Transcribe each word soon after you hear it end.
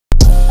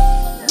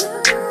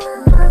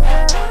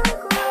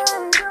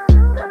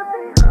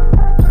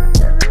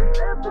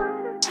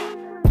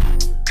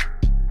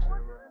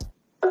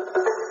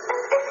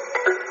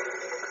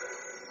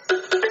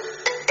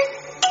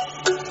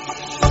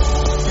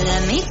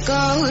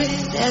go,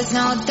 there's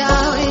no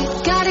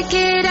doubt. Gotta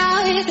get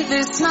out of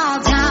this small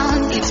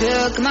town. You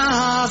took my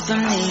heart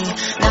from me,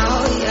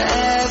 now you're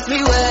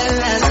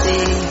everywhere I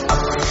see.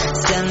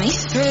 Set me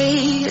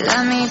free,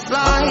 let me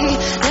fly,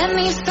 let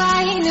me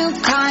find new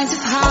kinds of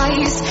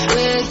highs.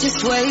 We're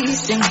just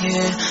wasting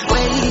here,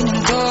 waiting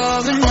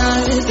for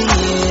another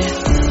year.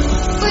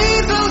 We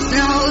both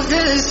know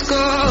the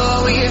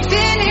score, we've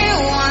been here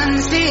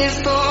once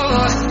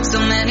before. So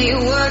many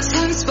words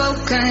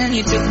unspoken,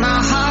 you took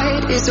my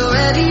heart, it's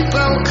already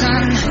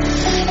broken.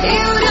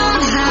 You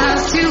don't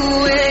have to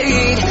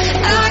wait,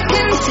 I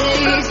can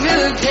take the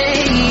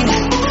pain.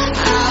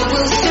 I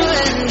will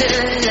surrender,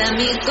 let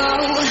me go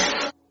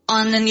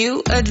on a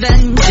new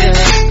adventure.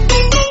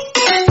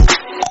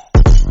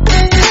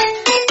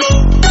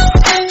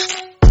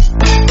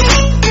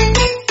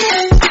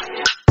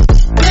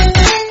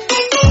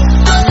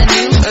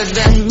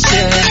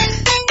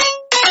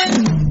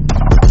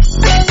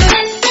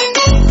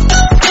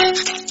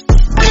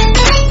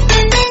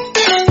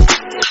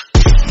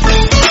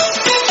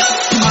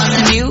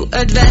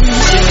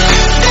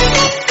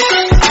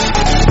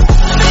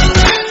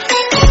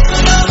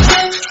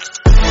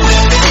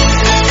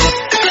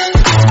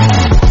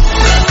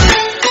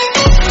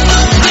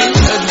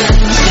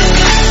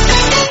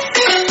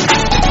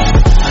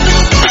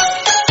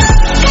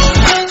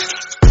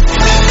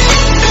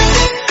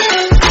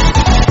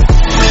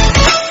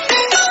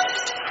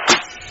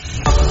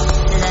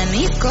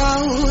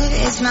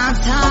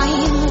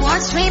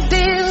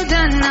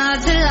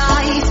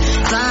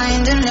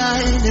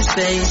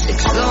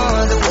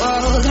 Explore the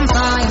world and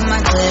find my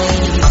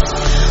place.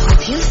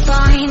 Hope you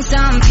find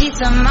some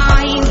peace of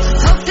mind.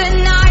 Hope the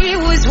night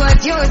was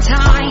worth your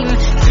time.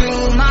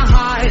 Threw my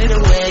heart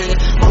away,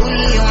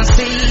 we won't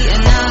see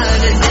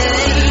another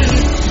day.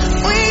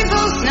 We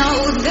both know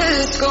the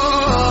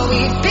score,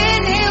 we've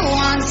been here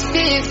once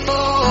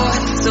before.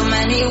 So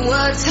many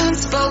words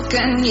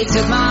unspoken, you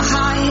took my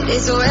heart,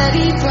 it's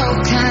already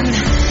broken.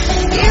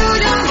 You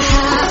don't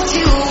have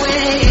to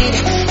wait,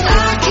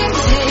 I can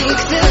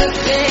take the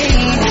pain.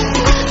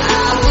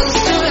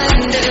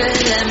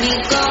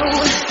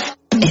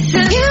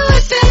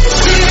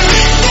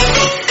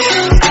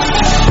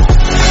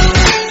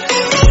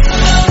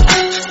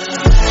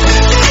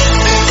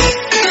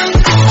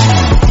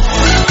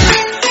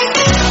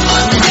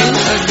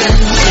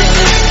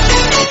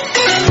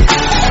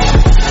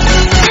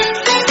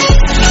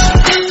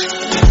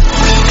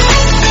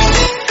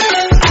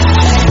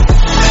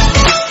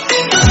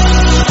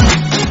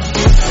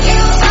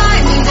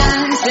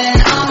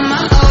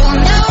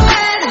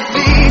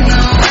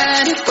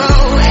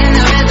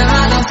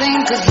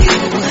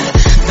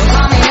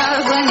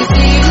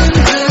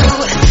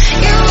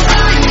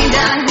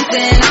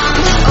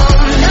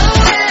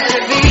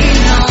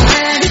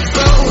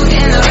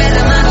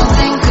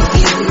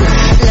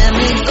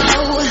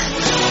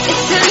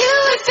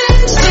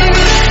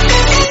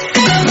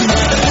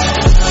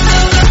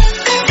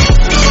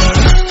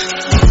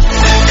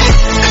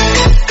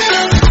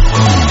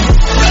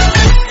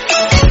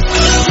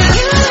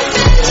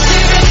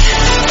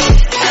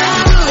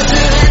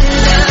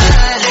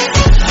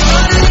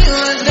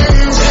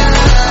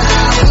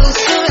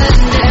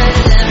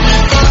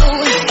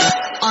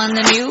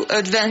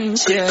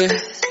 Adventure.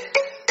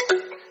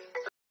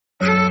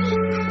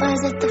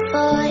 Was it the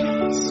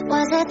voice?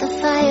 Was it the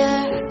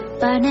fire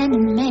burning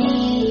in me?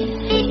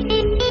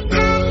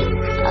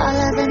 All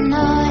of the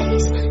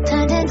noise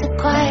turned into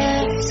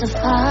choirs of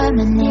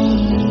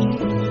harmony.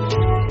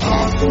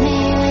 Left me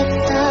with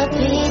the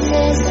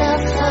pieces of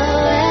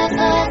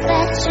forever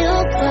that you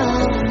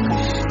broke.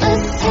 But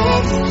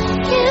since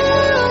you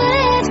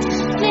left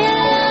me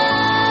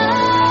alone,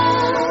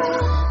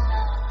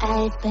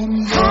 I've been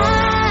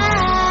high.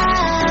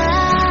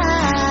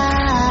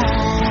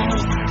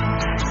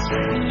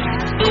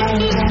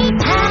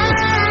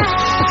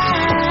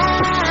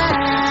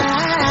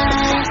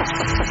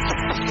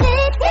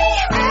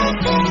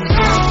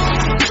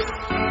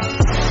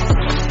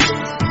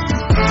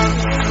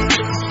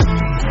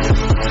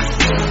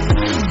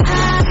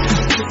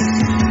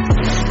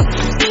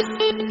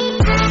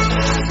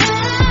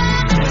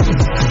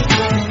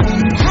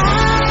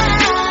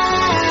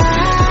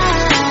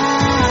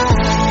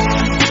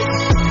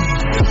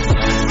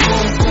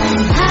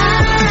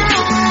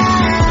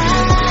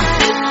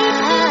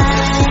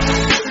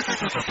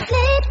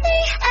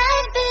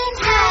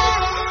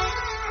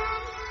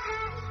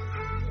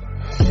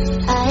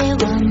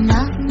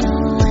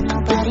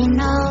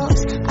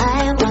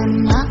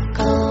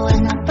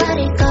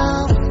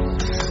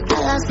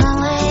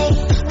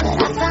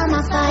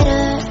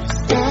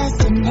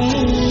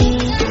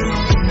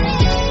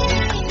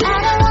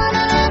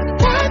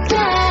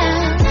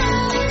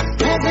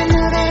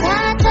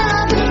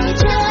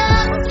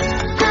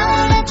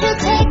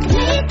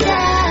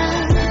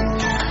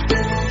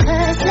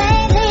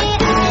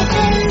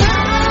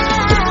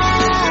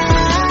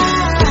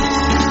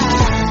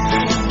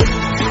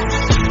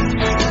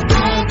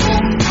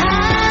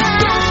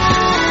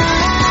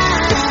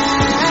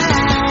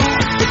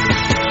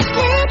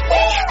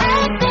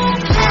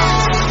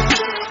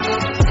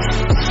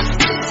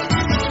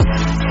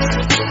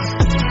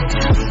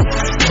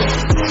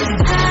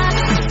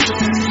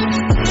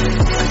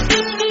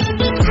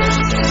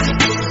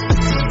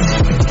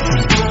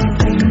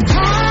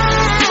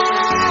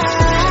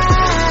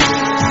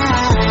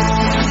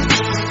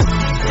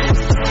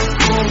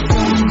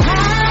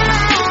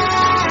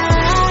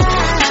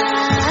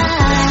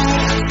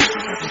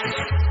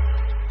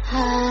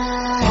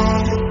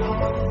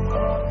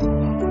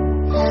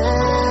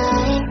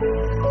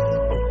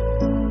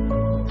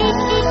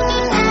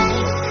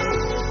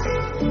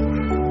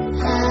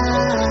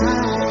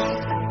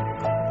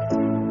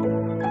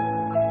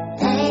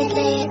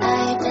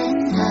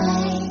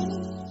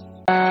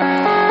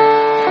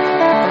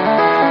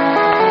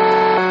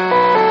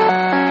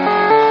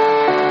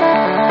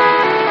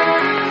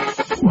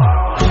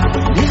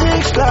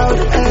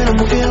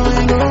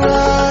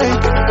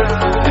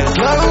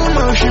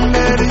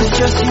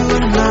 just you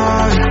and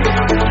I.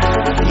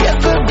 Yeah,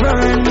 the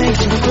burn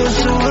makes me feel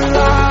so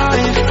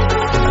alive.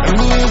 I'm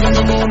living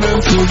the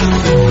moment till the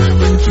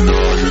morning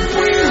tonight.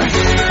 We're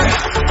here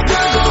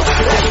now,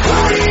 let's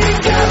party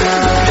together.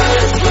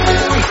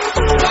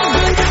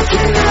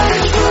 Tonight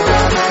is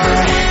forever.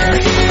 We're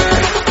here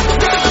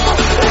now,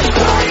 let's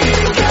party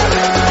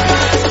together.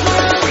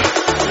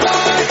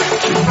 Tonight is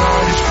forever.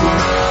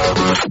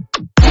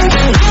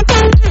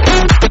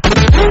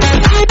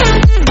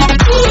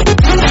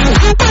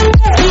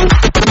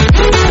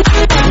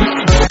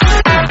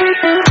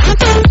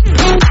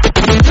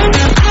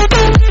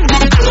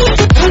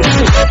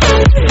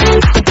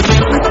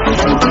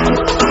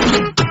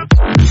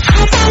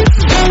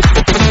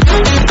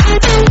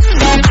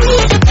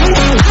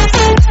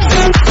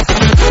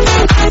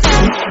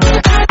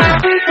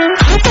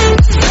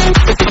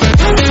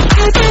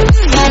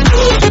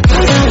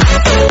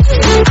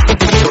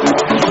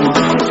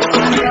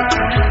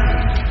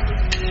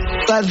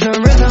 Let the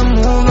rhythm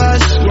move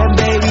us, yeah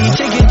baby,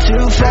 take it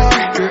too far.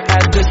 You're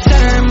at the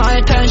center of my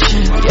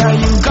attention, yeah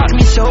you got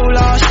me so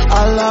lost.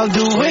 I love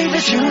the way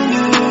that you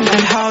move,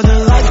 and how the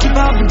lights keep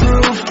up the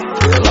groove.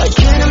 We're like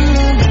in a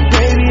movie,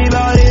 baby,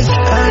 but it's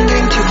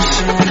ending too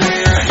soon.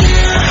 We're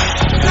here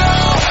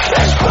now,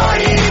 let's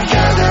party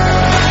together.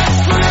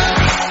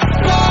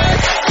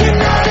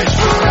 Tonight is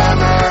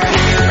forever.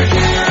 We're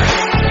here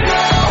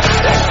now,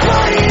 let's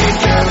party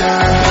together.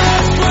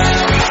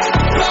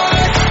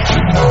 Tonight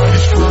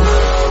is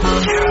forever.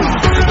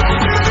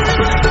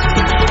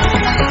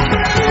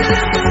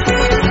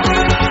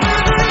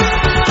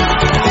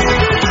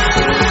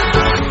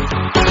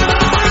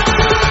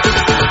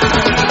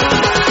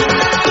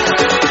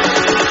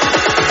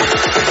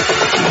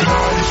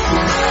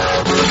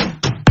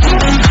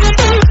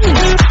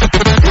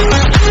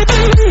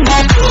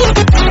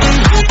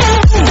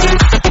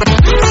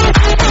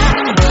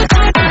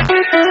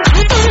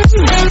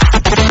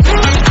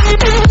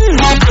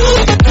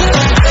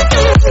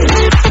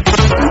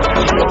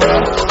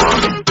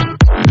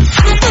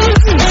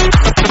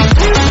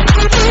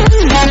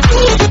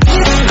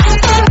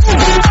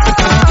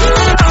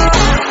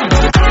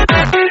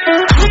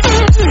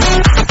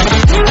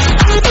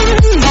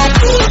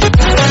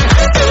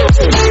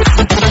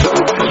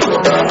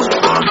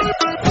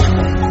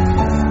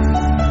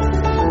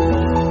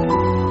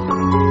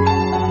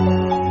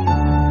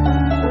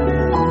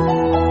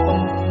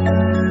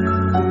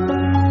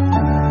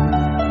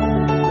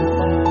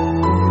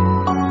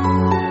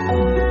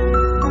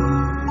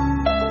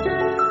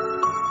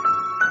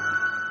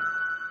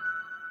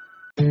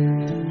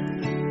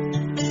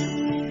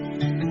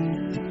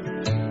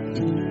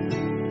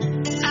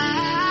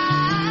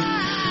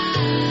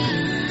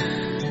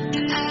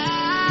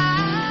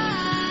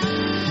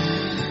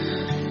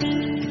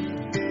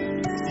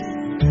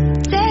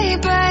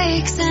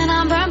 And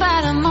I'm burned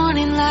by the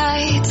morning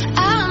light.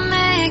 I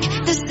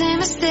make the same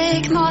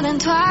mistake more than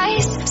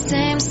twice.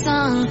 Same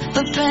song,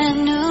 but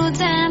brand new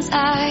dance.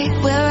 I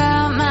wear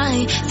out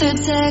my third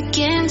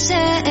second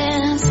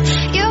chance.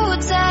 You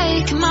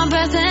take my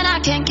breath and I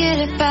can't get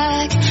it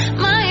back.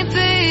 Might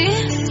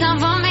be time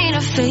for me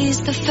to face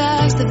the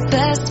facts. The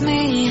best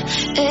me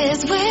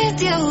is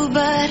with you,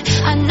 but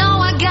I know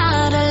I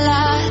got a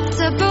lot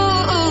to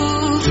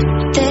prove.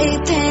 They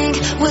think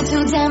we're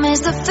too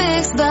damaged to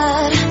fix,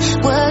 but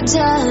we're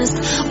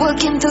just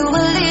working through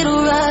a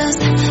little rust.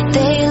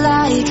 They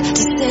like to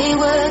say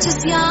we're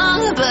just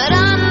young, but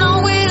I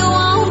know we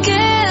won't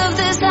give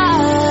this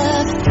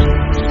up.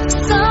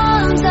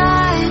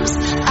 Sometimes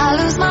I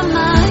lose my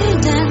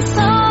mind, and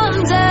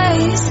some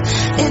days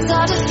it's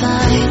hard to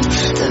find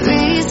the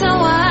reason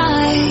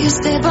why you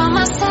stay by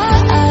my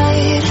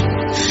side.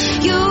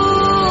 You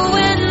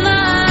and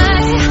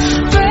I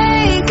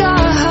break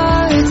our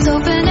hearts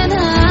open in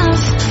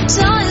half,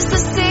 just to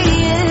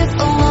see if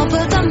we'll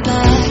put them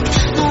back.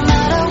 No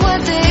matter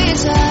what they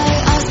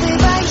try, I'll stay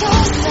by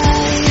your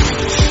side.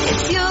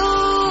 It's you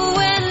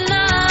and I.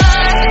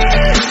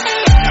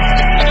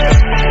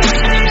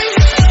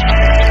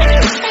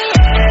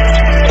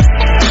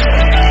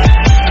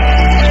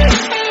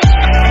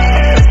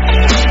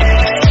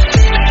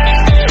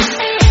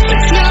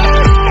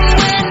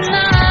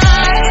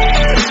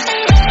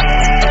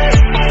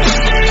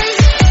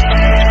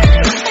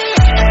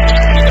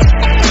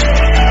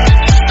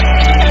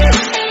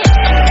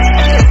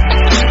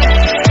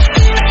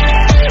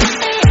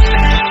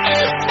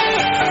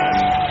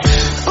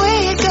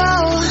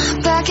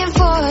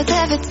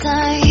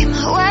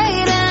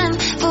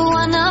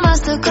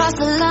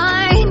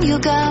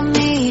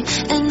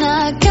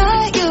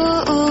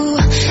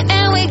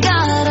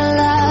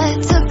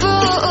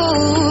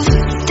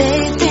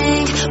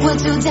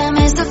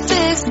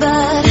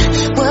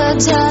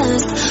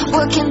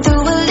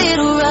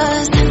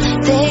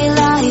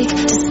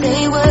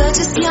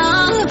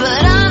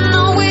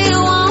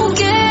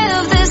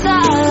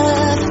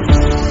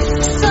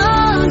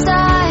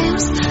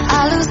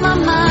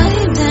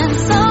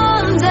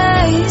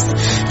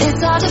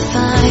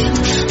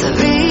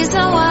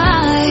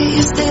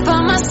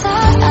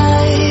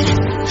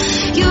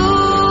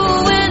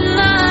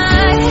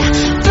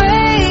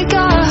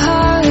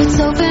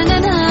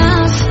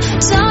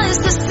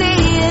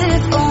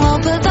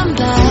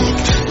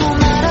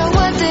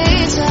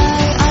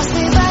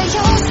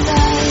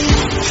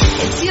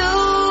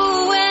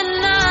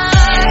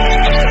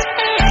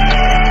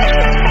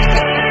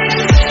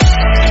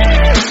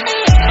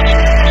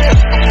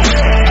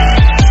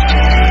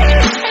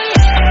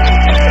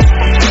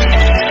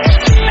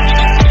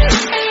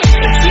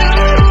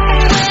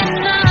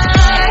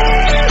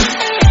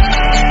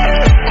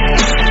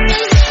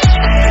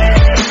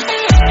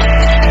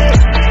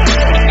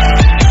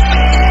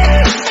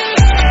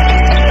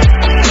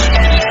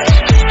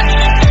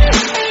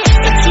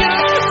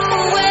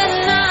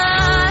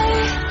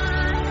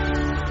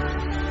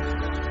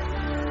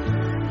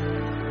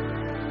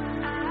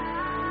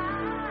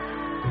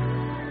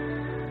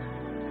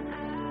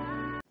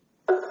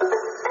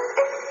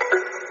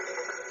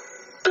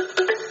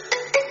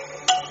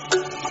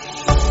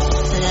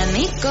 Let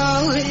me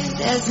go,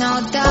 there's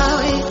no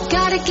doubt.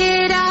 Gotta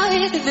get out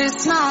of this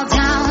small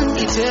town.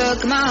 You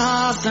took my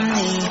heart from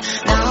me.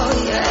 Now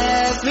you're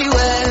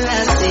everywhere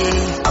I see.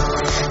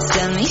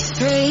 Set me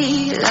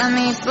free, let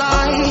me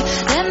fly.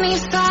 Let me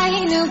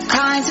find new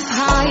kinds of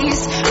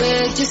highs.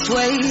 We're just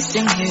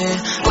wasting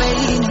here,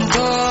 waiting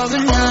for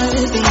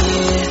another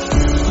year.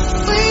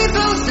 We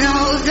both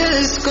know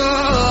the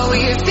score.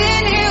 We've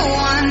been here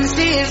once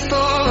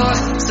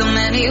before. So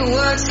many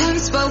words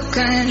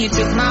unspoken. You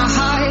took my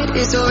heart,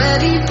 it's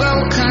already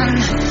broken.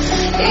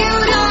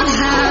 You don't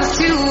have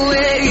to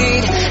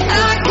wait.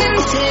 I can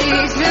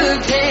take the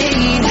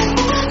pain.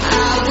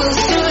 I will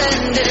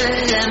surrender.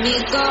 Let me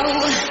go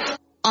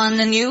on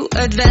a new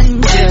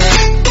adventure.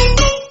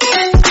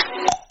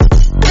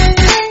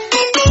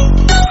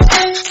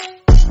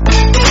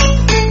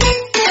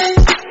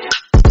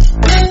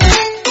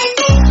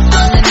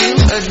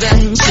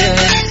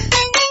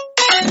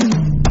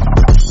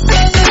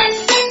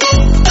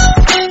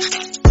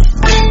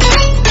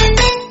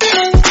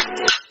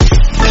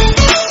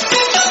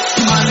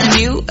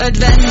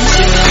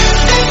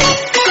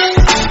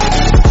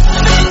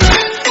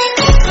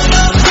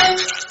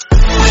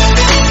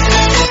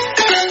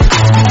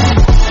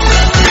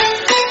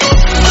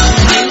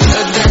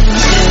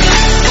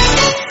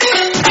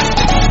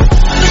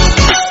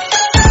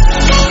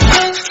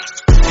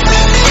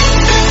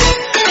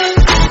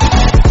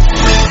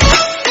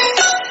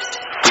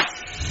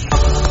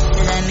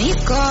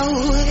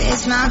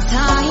 It's my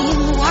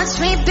time, watch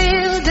me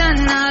build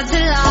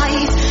another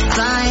life.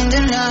 Find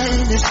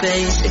another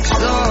space,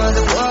 explore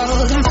the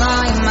world and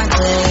find my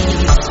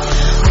place.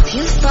 Hope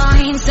you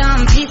find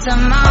some peace of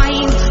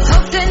mind.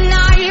 Hope the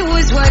night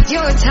was worth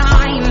your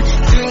time.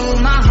 Threw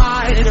my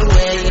heart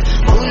away,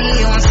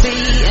 we won't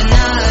see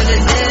another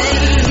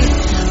day.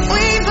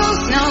 We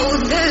both know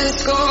the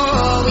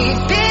score.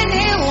 We've been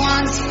here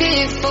once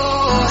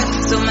before.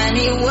 So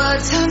many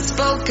words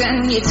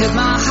unspoken. You took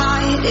my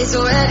heart, it's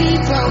already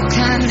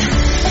broken.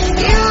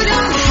 You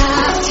don't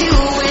have to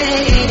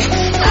wait.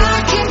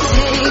 I can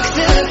take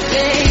the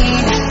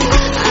pain.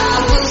 I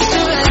will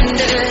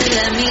surrender.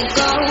 Let me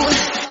go.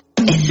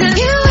 It's a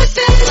new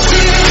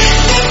adventure.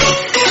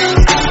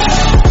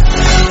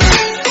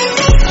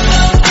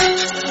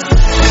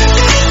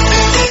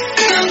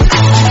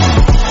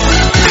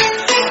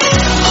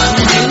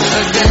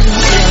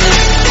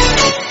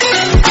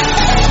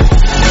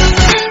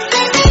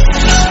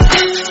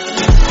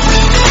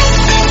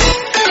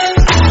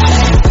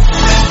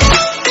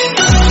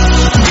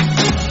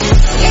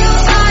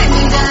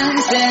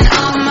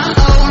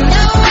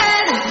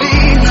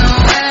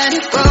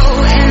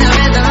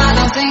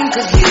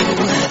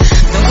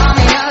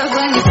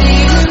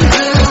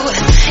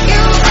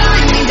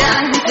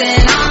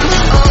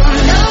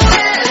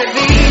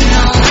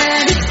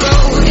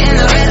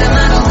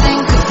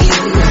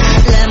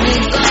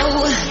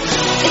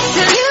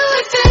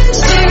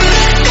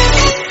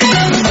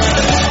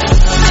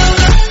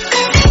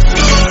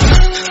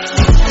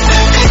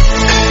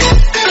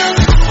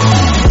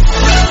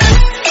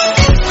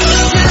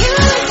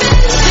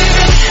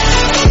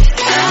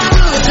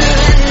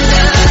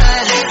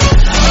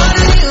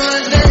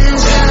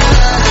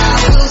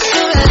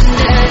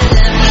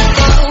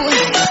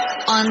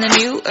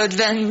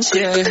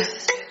 Adventure.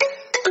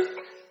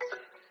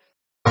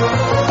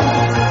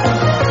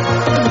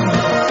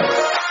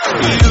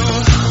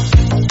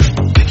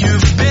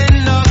 You've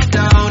been knocked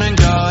down and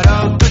got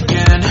up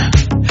again.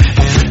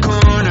 In a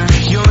corner,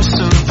 you're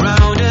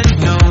surrounded,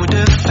 no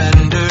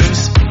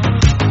defenders.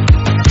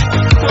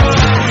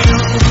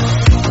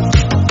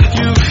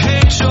 You've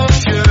hid your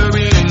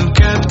fury and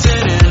kept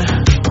it in.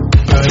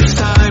 But it's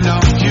time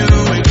now, you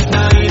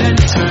ignite and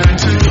turn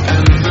to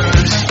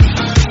embers.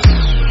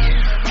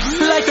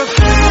 Like a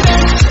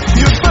phoenix,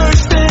 you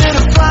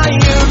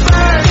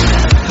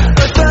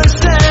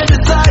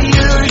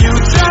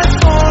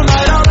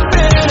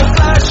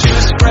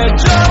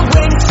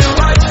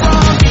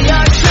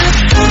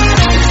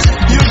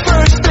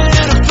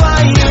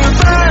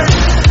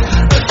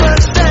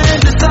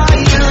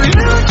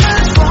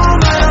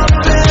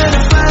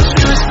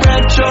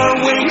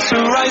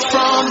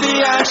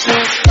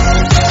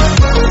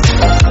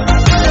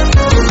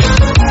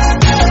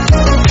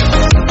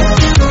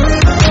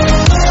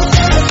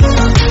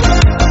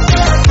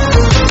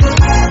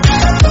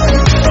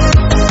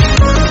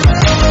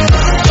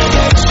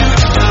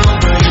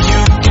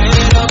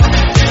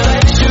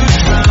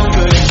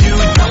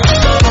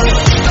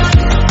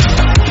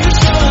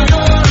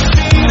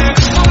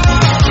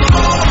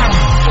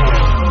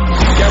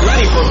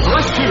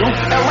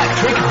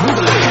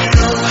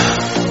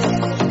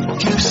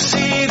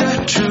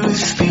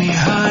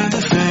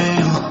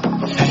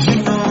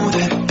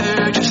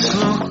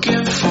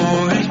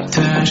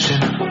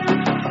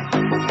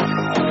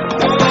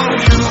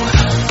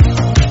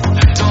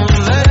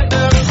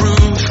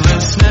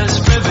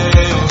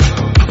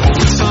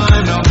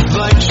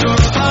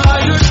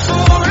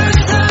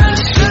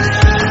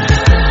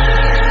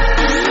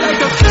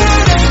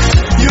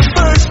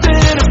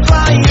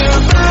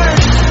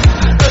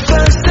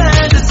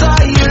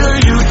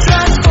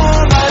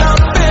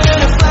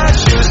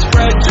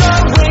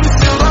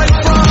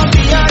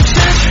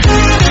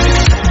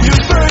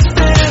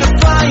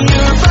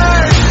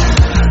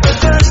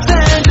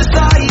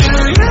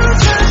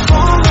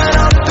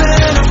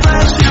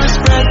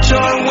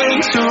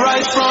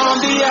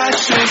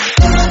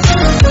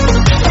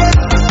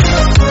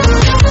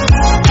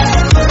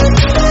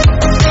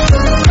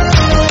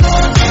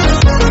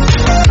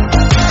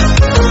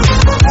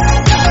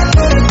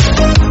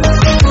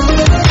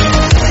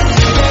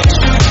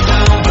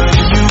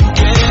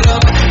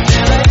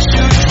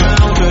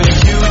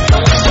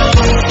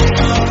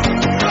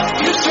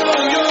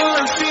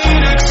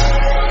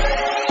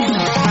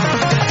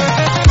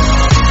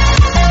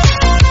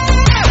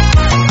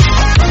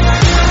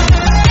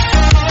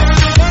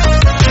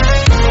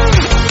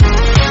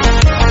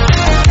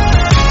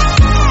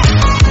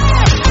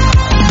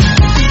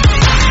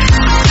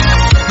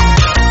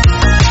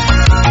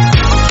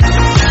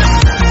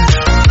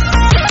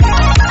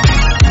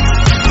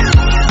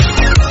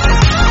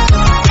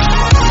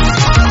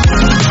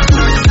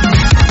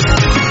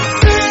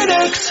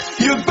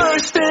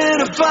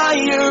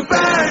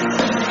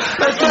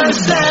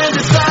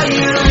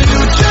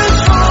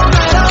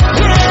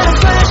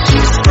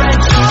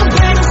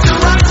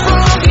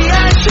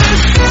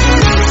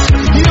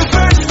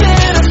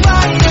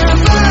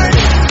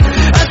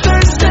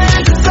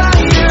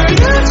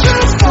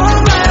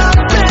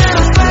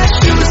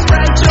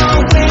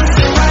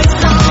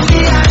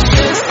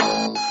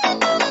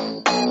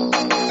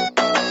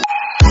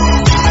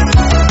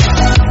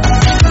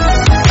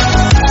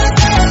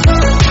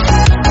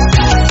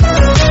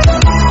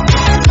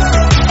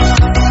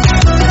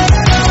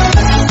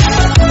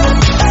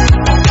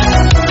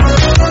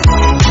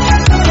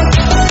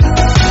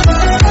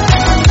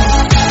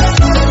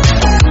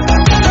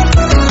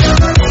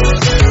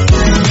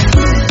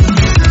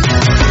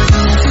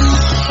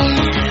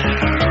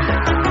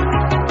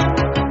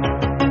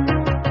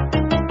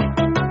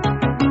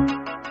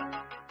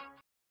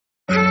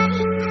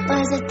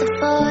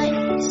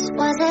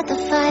set the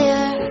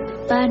fire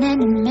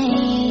burning in me.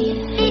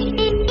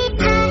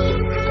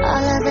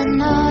 All of the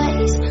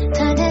noise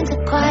turned into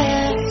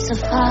choirs of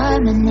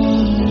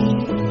harmony.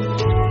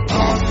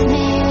 Left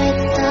me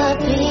with the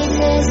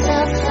pieces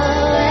of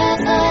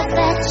forever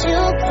that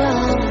you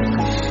broke.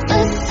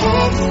 But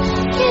since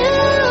you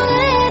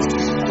left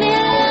me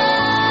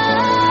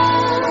alone,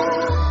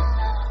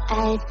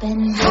 I've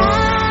been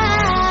high.